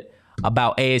little bit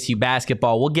about ASU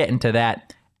basketball. We'll get into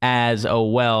that as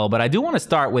well. But I do want to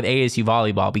start with ASU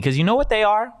volleyball because you know what they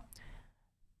are?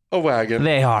 A wagon.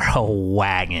 They are a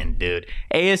wagon, dude.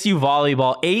 ASU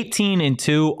volleyball,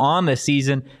 18-2 on the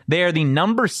season. They are the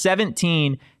number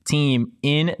 17 team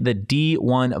in the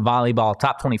D1 volleyball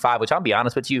top 25, which I'll be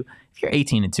honest with you, if you're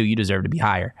 18-2, you deserve to be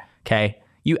higher, okay?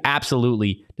 You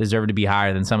absolutely deserve to be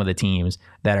higher than some of the teams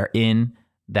that are in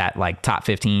that like top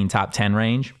 15, top 10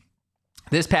 range.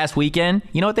 This past weekend,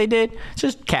 you know what they did?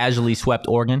 Just casually swept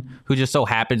Oregon, who just so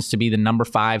happens to be the number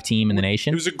 5 team in the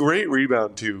nation. It was a great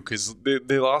rebound, too, because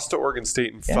they lost to Oregon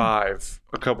State in 5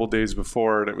 a couple days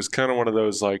before, and it was kind of one of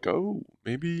those like, oh,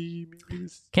 maybe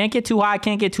this. Can't get too high,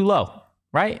 can't get too low,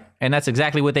 right? And that's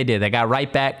exactly what they did. They got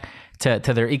right back to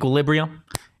their equilibrium,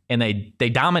 and they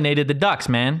dominated the Ducks,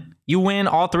 man. You win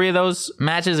all 3 of those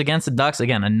matches against the Ducks.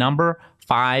 Again, a number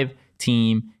 5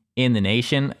 team in the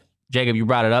nation. Jacob, you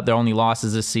brought it up. Their only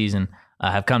losses this season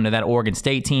have come to that Oregon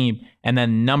State team and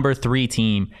then number 3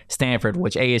 team, Stanford,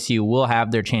 which ASU will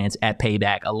have their chance at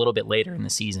payback a little bit later in the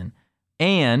season.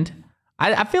 And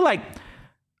I feel like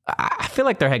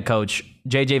their head coach,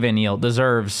 JJ Van Niel,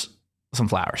 deserves some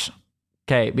flowers.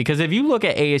 Okay, because if you look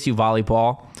at ASU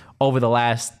volleyball over the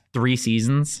last 3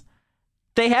 seasons,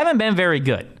 they haven't been very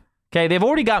good. Okay, they've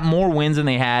already got more wins than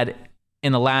they had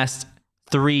in the last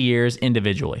 3 years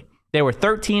individually. They were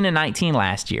 13-19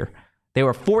 last year. They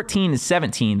were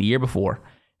 14-17 the year before,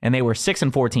 and they were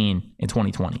 6-14 in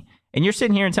 2020. And you're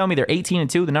sitting here and telling me they're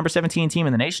 18-2, the number 17 team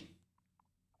in the nation?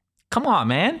 Come on,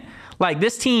 man. Like,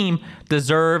 this team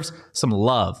deserves some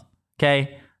love,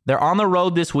 okay? They're on the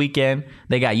road this weekend.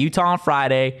 They got Utah on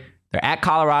Friday. They're at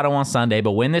Colorado on Sunday.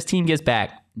 But when this team gets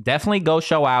back, definitely go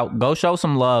show out. Go show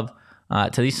some love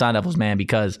to these Sun Devils, man,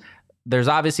 because there's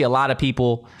obviously a lot of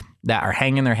people that are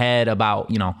hanging their head about,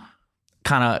 you know,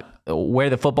 kind of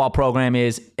where the football program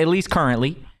is, at least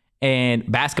currently.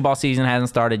 And basketball season hasn't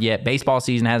started yet. Baseball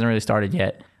season hasn't really started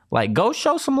yet. Like, go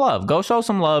show some love. Go show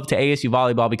some love to ASU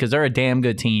volleyball because they're a damn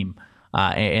good team.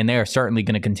 And they are certainly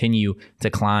going to continue to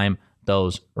climb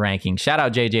those rankings. Shout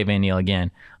out JJ Van Niel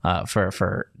again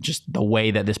for just the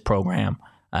way that this program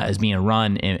is being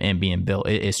run and being built.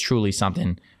 It's truly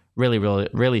something really, really,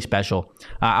 really special.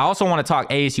 I also want to talk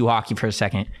ASU hockey for a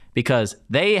second because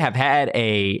they have had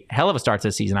a hell of a start to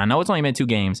the season. I know it's only been 2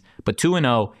 games, but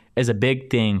 2-0 is a big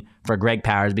thing for Greg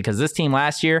Powers because this team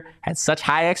last year had such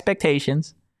high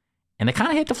expectations and they kind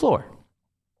of hit the floor.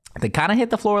 They kind of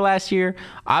hit the floor last year.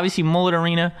 Obviously, Mullet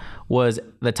Arena was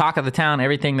the talk of the town,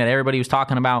 everything that everybody was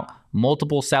talking about,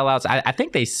 multiple sellouts. I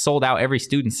think they sold out every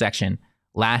student section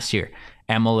last year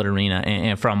at Mullet Arena.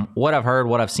 And from what I've heard,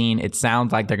 what I've seen, it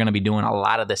sounds like they're going to be doing a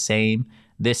lot of the same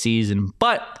this season.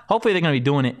 But hopefully they're going to be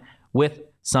doing it with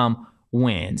some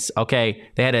wins. Okay,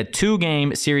 they had a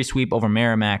 2-game series sweep over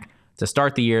Merrimack to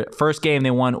start the year. First game,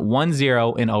 they won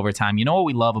 1-0 in overtime. You know what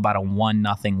we love about a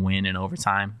 1-0 win in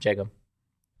overtime, Jacob?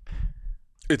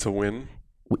 It's a win.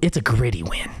 It's a gritty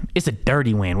win. It's a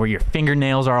dirty win where your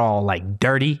fingernails are all like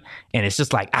dirty and it's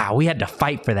just like, we had to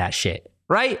fight for that shit.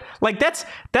 Right? Like that's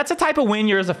a type of win.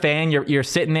 You're as a fan, you're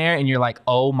sitting there and you're like,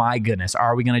 oh my goodness,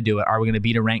 are we going to do it? Are we going to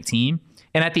beat a ranked team?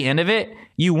 And at the end of it,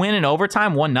 you win in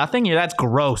overtime 1-0. That's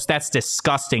gross. That's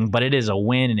disgusting, but it is a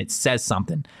win and it says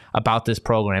something about this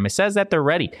program. It says that they're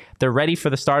ready. They're ready for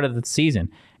the start of the season.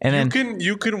 And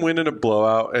you can win in a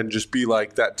blowout and just be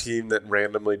like that team that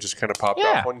randomly just kind of popped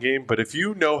off one game. But if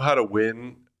you know how to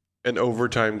win an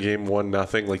overtime game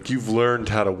 1-0, like you've learned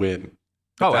how to win.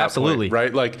 Oh, absolutely.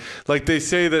 Point, right? Like they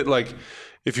say that like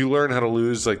if you learn how to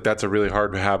lose, like that's a really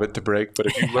hard habit to break. But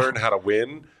if you learn how to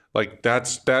win, like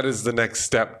that is the next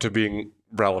step to being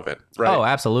relevant, right? Oh,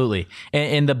 absolutely.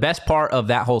 And the best part of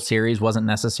that whole series wasn't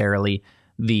necessarily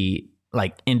the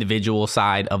like individual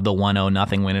side of the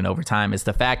 1-0 win in overtime. It's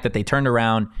the fact that they turned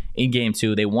around in game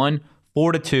 2. They won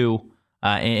 4-2.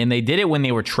 And they did it when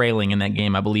they were trailing in that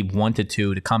game, I believe 1-2,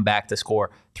 to come back to score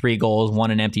 3 goals,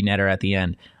 1 an empty netter at the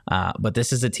end. But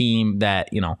this is a team that,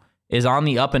 you know, is on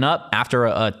the up and up after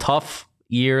a tough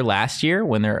year last year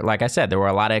when like I said, there were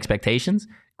a lot of expectations.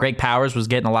 Greg Powers was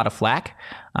getting a lot of flack.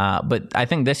 But I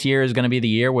think this year is going to be the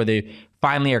year where they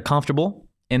finally are comfortable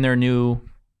in their new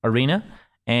arena.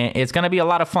 And it's going to be a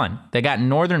lot of fun. They got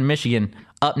Northern Michigan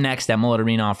up next at Mullet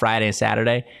Arena on Friday and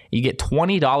Saturday. You get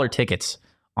 $20 tickets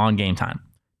on game time.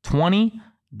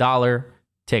 $20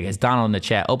 tickets. Donald in the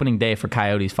chat. Opening day for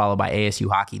Coyotes, followed by ASU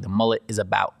hockey. The Mullet is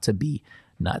about to be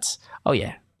nuts. Oh,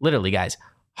 yeah. Literally, guys.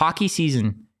 Hockey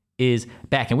season is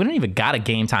back. And we don't even got a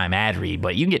game time ad read,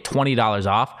 but you can get $20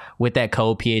 off with that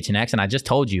code PHNX. And I just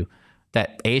told you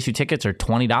that ASU tickets are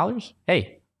 $20.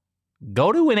 Hey,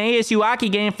 go to an ASU hockey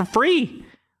game for free.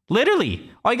 Literally.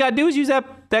 All you got to do is use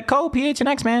that code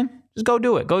PHNX, man. Just go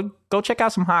do it. Go check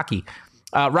out some hockey.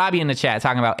 Robbie in the chat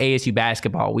talking about ASU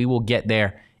basketball. We will get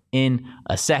there in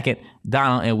a second.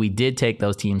 Donald, and we did take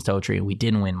those teams to tree and we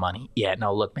didn't win money. Yeah,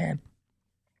 no, look, man.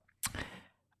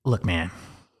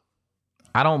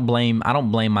 I don't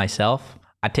blame myself.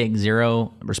 I take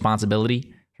zero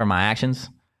responsibility for my actions.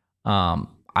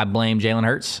 I blame Jalen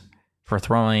Hurts for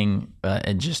throwing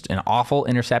just an awful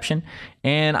interception.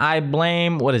 And I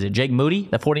blame, Jake Moody,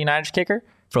 the 49ers kicker,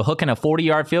 for hooking a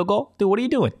 40-yard field goal. Dude, what are you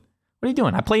doing? What are you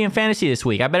doing? I play in fantasy this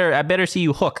week. I better see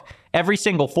you hook every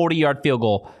single 40-yard field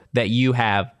goal that you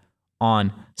have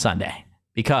on Sunday,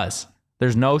 because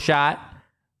there's no shot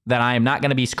that I am not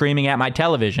going to be screaming at my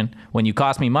television when you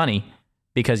cost me money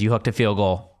because you hooked a field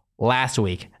goal last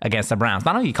week against the Browns.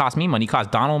 Not only you cost me money, you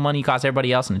cost Donald money, you cost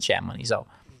everybody else in the chat money. So,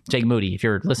 Jake Moody, if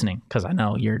you're listening, because I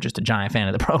know you're just a giant fan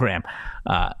of the program,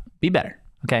 be better,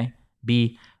 okay?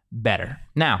 Be better.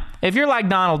 Now, if you're like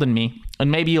Donald and me,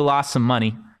 and maybe you lost some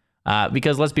money,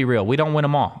 because let's be real, we don't win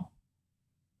them all.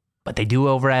 But they do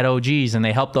over at OGs, and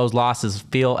they help those losses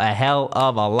feel a hell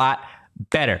of a lot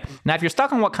better. Now, if you're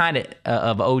stuck on what kind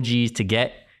of OGs to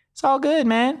get, it's all good,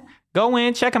 man. Go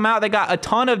in, check them out. They got a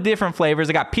ton of different flavors.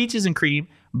 They got peaches and cream,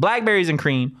 blackberries and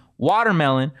cream,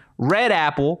 watermelon, red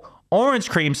apple, orange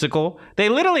creamsicle. They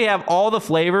literally have all the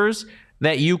flavors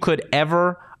that you could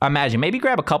ever imagine. Maybe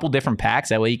grab a couple different packs.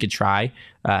 That way you could try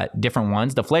different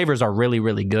ones. The flavors are really,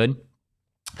 really good.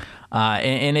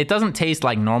 And it doesn't taste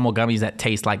like normal gummies that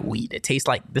taste like weed. It tastes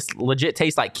like, this legit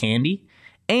tastes like candy.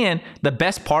 And the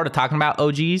best part of talking about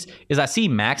OGs is I see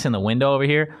Max in the window over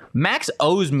here. Max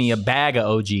owes me a bag of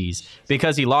OGs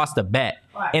because he lost a bet.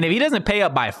 And if he doesn't pay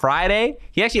up by Friday,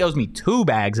 he actually owes me 2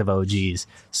 bags of OGs.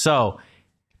 So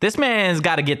this man's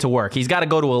got to get to work. He's got to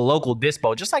go to a local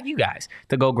dispo, just like you guys,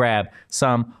 to go grab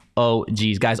some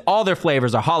OGs. Guys, all their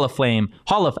flavors are Hall of Fame,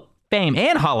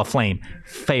 and Hall of Fame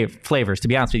flavors, to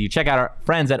be honest with you. Check out our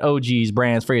friends at OG's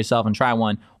Brands for yourself and try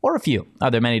one or a few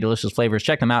of their many delicious flavors.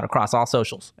 Check them out across all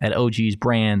socials at OG's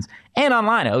Brands and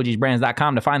online at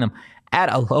ogsbrands.com to find them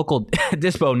at a local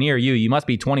dispo near you. You must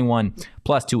be 21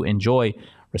 plus to enjoy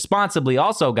responsibly.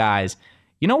 Also, guys,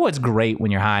 you know what's great when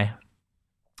you're high?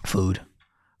 Food.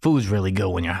 Food's really good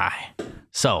when you're high.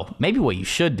 So maybe what you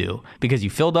should do, because you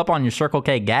filled up on your Circle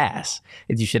K gas,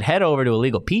 is you should head over to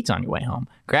Illegal Pete's on your way home,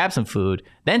 grab some food,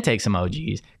 then take some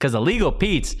OGs. Because Illegal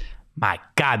Pete's, my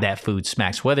God, that food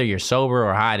smacks. Whether you're sober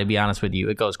or high, to be honest with you,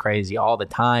 it goes crazy all the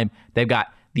time. They've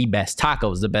got the best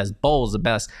tacos, the best bowls, the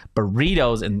best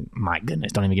burritos, and my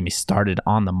goodness, don't even get me started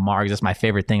on the margs. That's my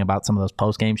favorite thing about some of those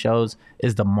post-game shows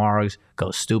is the margs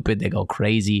go stupid. They go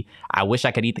crazy. I wish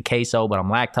I could eat the queso, but I'm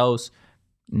lactose.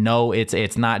 No,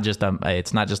 it's not just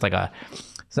like a.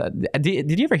 So,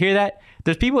 did you ever hear that?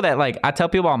 There's people that, like, I tell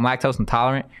people I'm lactose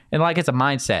intolerant, and like it's a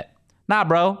mindset. Nah,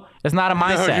 bro, it's not a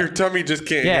mindset. No, your tummy just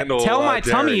can't handle. Tell my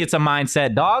dairy. tummy it's a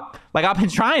mindset, dog. Like, I've been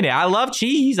trying it. I love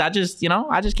cheese. I just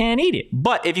can't eat it.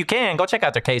 But if you can, go check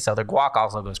out their queso. Their guac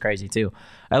also goes crazy too.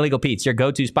 Illegal Pete's, your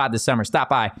go-to spot this summer. Stop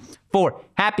by for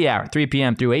happy hour, 3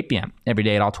 p.m. through 8 p.m. every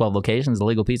day at all 12 locations.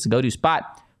 Illegal Pete's, the go-to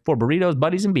spot for burritos,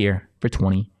 buddies, and beer for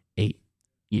 28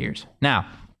 years. Now,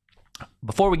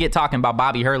 before we get talking about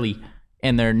Bobby Hurley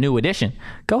and their new addition,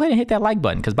 go ahead and hit that like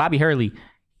button, because Bobby Hurley,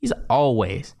 he's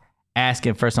always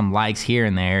asking for some likes here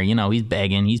and there. You know, he's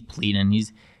begging, he's pleading,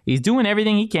 he's doing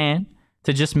everything he can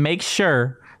to just make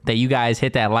sure that you guys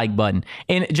hit that like button.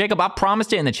 And Jacob, I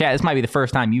promised it in the chat. This might be the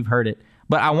first time you've heard it,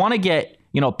 but I want to get,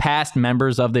 past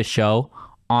members of this show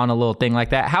on a little thing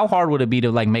like that. How hard would it be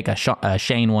to like make a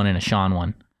Shane one and a Sean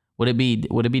one? Would it be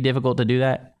difficult to do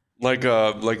that? Like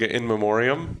an in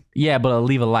memoriam? Yeah, but I'll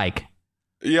leave a like.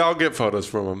 Yeah, I'll get photos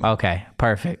from him. Okay,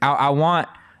 perfect. I want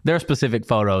there are specific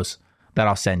photos that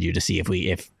I'll send you to see if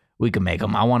we can make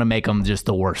them. I want to make them just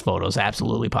the worst photos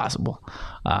absolutely possible.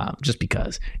 Just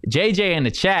because. JJ in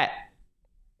the chat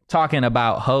talking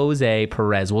about Jose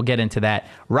Perez. We'll get into that.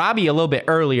 Robbie a little bit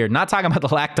earlier, not talking about the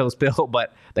lactose pill,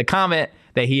 but the comment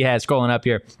that he had scrolling up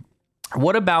here.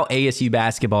 What about ASU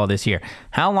basketball this year?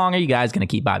 How long are you guys going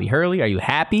to keep Bobby Hurley? Are you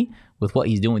happy with what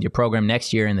he's doing with your program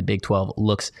next year? And the Big 12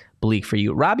 looks bleak for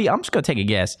you. Robbie, I'm just going to take a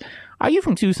guess. Are you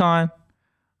from Tucson?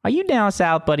 Are you down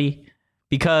south, buddy?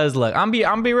 Because look, I'm be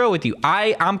real with you.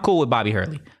 I'm cool with Bobby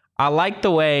Hurley. I like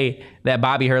the way that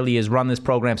Bobby Hurley has run this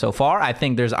program so far. I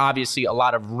think there's obviously a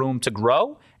lot of room to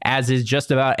grow, as is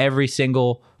just about every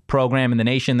single program in the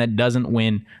nation that doesn't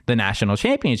win the national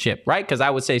championship, right? Because I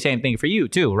would say same thing for you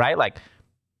too, right? Like,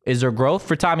 is there growth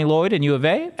for Tommy Lloyd and U of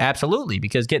A? Absolutely,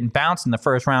 because getting bounced in the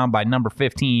first round by number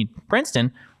 15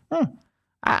 Princeton,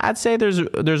 I'd say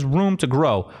there's room to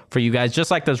grow for you guys,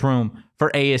 just like there's room for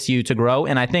ASU to grow.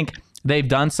 And I think they've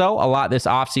done so a lot this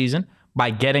offseason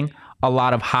by getting a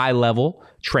lot of high-level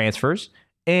transfers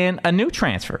and a new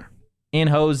transfer in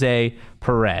Jose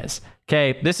Perez.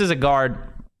 Okay, this is a guard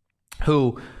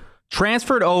who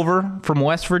transferred over from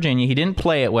West Virginia. He didn't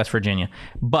play at West Virginia,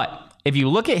 but if you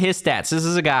look at his stats, this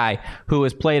is a guy who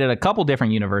has played at a couple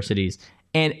different universities,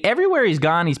 and everywhere he's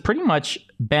gone, he's pretty much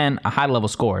been a high-level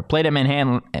scorer. Played at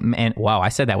Manhattan, and wow, I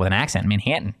said that with an accent,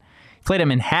 Manhattan. He played at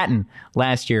Manhattan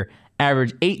last year,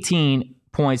 averaged 18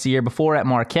 points a year. Before at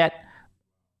Marquette,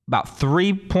 about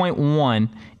 3.1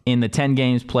 in the 10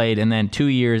 games played, and then 2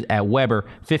 years at Weber,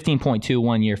 15.2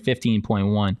 1 year,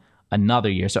 15.1 another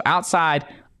year. So outside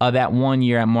of that 1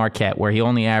 year at Marquette, where he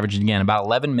only averaged, again, about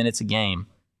 11 minutes a game,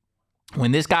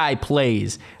 when this guy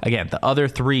plays, again, the other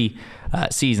 3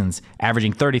 seasons,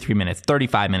 averaging 33 minutes,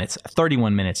 35 minutes,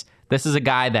 31 minutes, this is a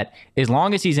guy that, as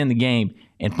long as he's in the game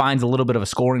and finds a little bit of a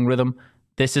scoring rhythm,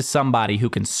 this is somebody who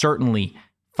can certainly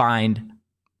find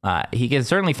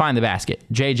the basket.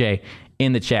 JJ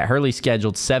in the chat, Hurley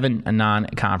scheduled 7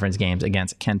 non-conference games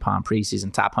against Ken Pom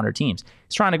preseason top 100 teams.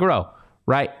 He's trying to grow,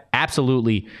 right?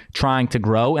 Absolutely trying to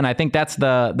grow. And I think that's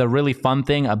the really fun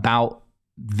thing about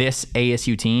this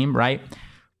ASU team, right?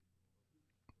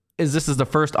 Is this is the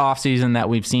first offseason that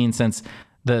we've seen since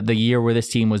the year where this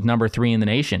team was number 3 in the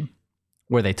nation,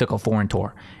 where they took a foreign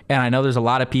tour. And I know there's a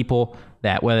lot of people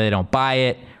that, whether they don't buy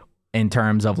it in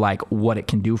terms of like what it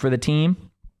can do for the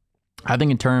team, I think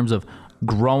in terms of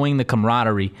growing the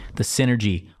camaraderie, the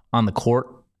synergy on the court,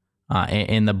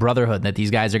 and the brotherhood that these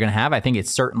guys are going to have, I think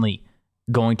it's certainly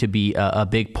going to be a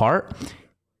big part.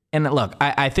 And look,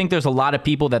 I think there's a lot of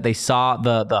people that they saw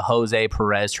the Jose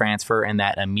Perez transfer and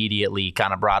that immediately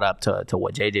kind of brought up to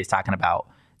what JJ's talking about.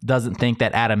 Doesn't think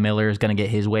that Adam Miller is going to get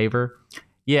his waiver.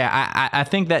 Yeah, I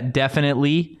think that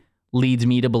definitely leads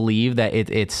me to believe that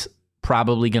it's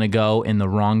probably going to go in the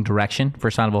wrong direction for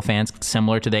Sunnyvale fans,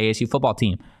 similar to the ASU football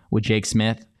team with Jake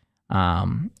Smith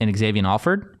and Xavier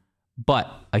Alford.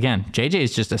 But again, JJ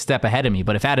is just a step ahead of me.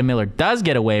 But if Adam Miller does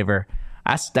get a waiver,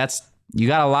 that's you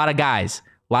got a lot of guys,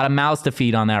 a lot of mouths to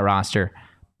feed on that roster.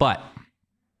 But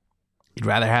you'd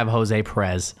rather have Jose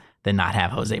Perez than not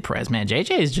have Jose Perez. Man,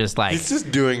 JJ is just like... He's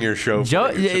just doing your show.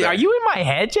 Are you in my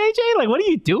head, JJ? Like, what are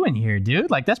you doing here, dude?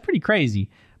 Like, that's pretty crazy.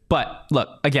 But look,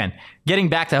 again, getting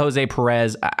back to Jose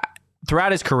Perez,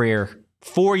 throughout his career,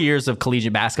 4 years of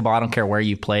collegiate basketball, I don't care where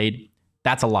you've played,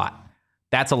 that's a lot.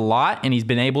 That's a lot, and he's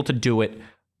been able to do it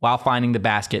while finding the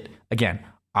basket. Again,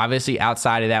 obviously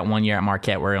outside of that 1 year at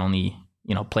Marquette where he only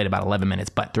played about 11 minutes,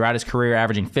 but throughout his career,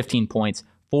 averaging 15 points,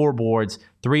 4 boards,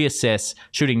 3 assists,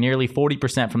 shooting nearly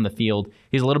 40% from the field.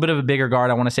 He's a little bit of a bigger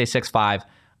guard. I want to say 6'5".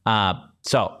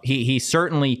 So he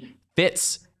certainly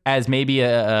fits as maybe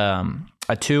a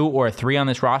 2 or a 3 on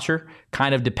this roster,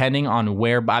 kind of depending on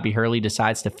where Bobby Hurley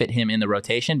decides to fit him in the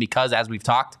rotation, because as we've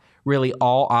talked really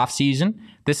all offseason,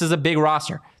 this is a big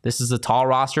roster. This is a tall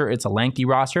roster. It's a lengthy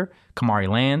roster. Kamari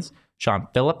Lands, Sean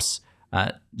Phillips,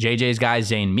 JJ's guy,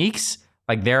 Zane Meeks.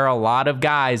 Like, there are a lot of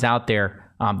guys out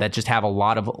there that just have a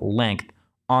lot of length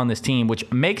on this team, which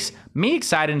makes me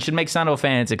excited and should make Sunnyvale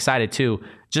fans excited too,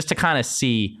 just to kind of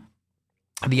see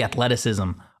the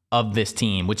athleticism of this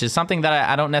team, which is something that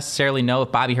I don't necessarily know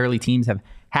if Bobby Hurley teams have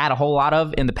had a whole lot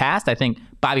of in the past. I think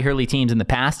Bobby Hurley teams in the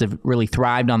past have really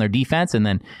thrived on their defense and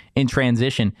then in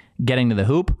transition getting to the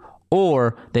hoop,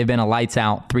 or they've been a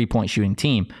lights-out three-point shooting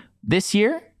team. This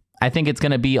year, I think it's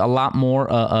going to be a lot more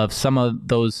of some of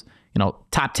those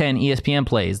top 10 ESPN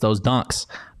plays, those dunks,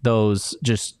 those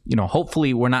just,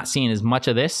 hopefully we're not seeing as much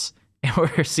of this and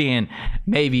we're seeing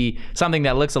maybe something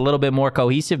that looks a little bit more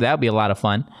cohesive. That would be a lot of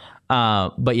fun.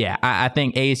 But yeah, I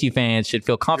think ASU fans should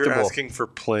feel comfortable. You're asking for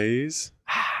plays?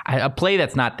 A play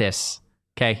that's not this.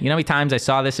 Okay. You know how many times I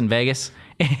saw this in Vegas?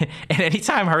 And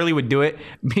anytime Hurley would do it,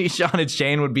 me, Sean, and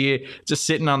Shane would be just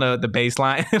sitting on the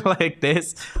baseline like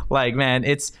this. Like, man,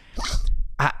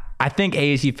 I think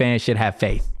ASU fans should have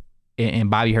faith in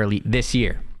Bobby Hurley this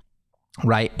year,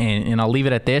 right? And I'll leave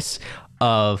it at this,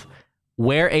 of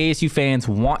where ASU fans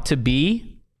want to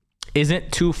be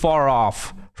isn't too far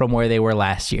off from where they were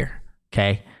last year,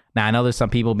 okay? Now, I know there's some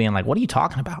people being like, what are you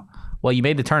talking about? Well, you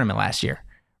made the tournament last year,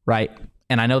 right?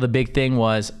 And I know the big thing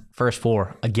was first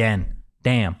 4 again.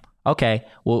 Damn. Okay.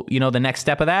 Well, the next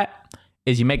step of that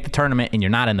is you make the tournament and you're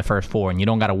not in the first 4 and you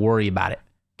don't got to worry about it,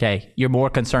 okay? You're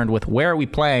more concerned with where are we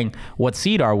playing, what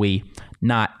seed are we,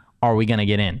 not are we going to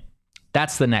get in?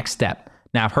 That's the next step.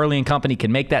 Now, if Hurley and company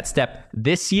can make that step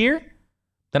this year,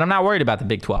 then I'm not worried about the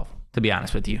Big 12, to be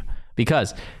honest with you.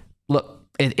 Because, look,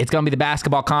 it's going to be the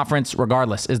basketball conference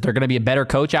regardless. Is there going to be a better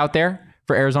coach out there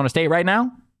for Arizona State right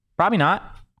now? Probably not.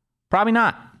 Probably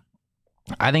not.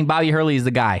 I think Bobby Hurley is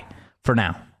the guy for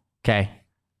now, okay?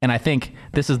 And I think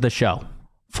this is the show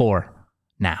for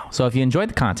now. So if you enjoyed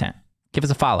the content, give us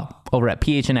a follow over at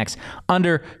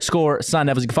PHNX_Sun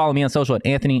Devils. You can follow me on social at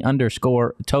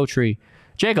Anthony_Totri.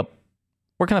 Jacob,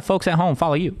 where can the folks at home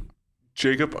follow you?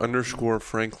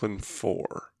 Jacob_Franklin4.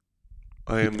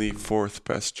 I am the 4th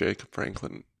best Jacob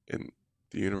Franklin in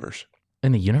the universe.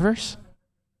 In the universe?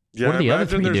 Yeah, what are the other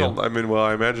three do?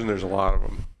 I imagine there's a lot of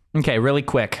them. Okay, really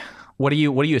quick. What do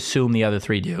you assume the other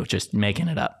three do? Just making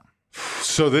it up.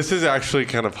 So this is actually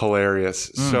kind of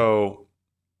hilarious. So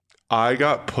I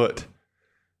got put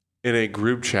in a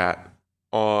group chat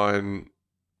on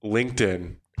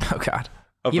LinkedIn. Oh, God.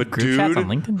 Of you a have group chats on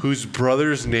dude LinkedIn? whose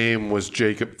brother's name was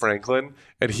Jacob Franklin,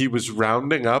 and he was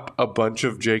rounding up a bunch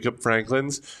of Jacob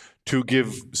Franklins to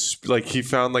give, like, he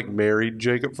found like married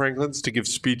Jacob Franklins to give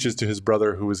speeches to his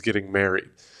brother who was getting married.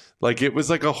 Like, it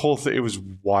was like a whole thing. It was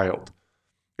wild.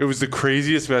 It was the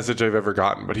craziest message I've ever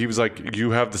gotten. But he was like,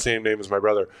 you have the same name as my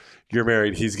brother. You're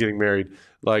married. He's getting married.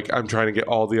 Like, I'm trying to get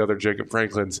all the other Jacob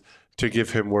Franklins to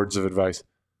give him words of advice.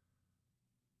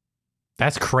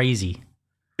 That's crazy.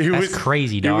 That's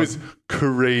crazy, dog. It was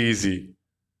crazy.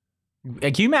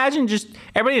 Can you imagine just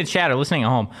everybody in the chat or listening at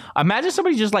home? Imagine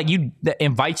somebody just like you that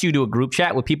invites you to a group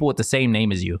chat with people with the same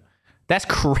name as you. That's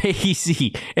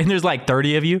crazy. And there's like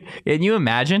 30 of you. Can you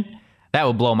imagine? That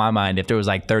would blow my mind if there was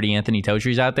like 30 Anthony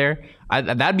Totris out there.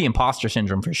 That'd be imposter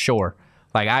syndrome for sure.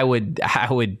 Like I wouldn't know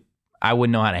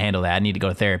how to handle that. I need to go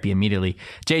to therapy immediately.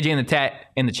 JJ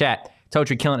in the chat,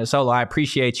 Totri killing it solo. I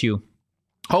appreciate you.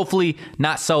 Hopefully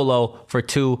not solo for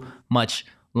too much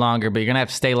longer, but you're going to have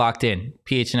to stay locked in.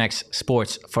 PHNX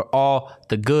Sports for all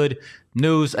the good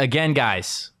news. Again,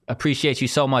 guys, appreciate you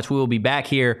so much. We will be back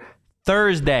here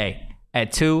Thursday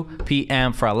at 2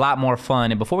 p.m. for a lot more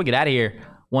fun. And before we get out of here,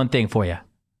 one thing for you.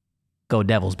 Go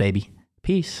Devils, baby.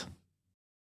 Peace.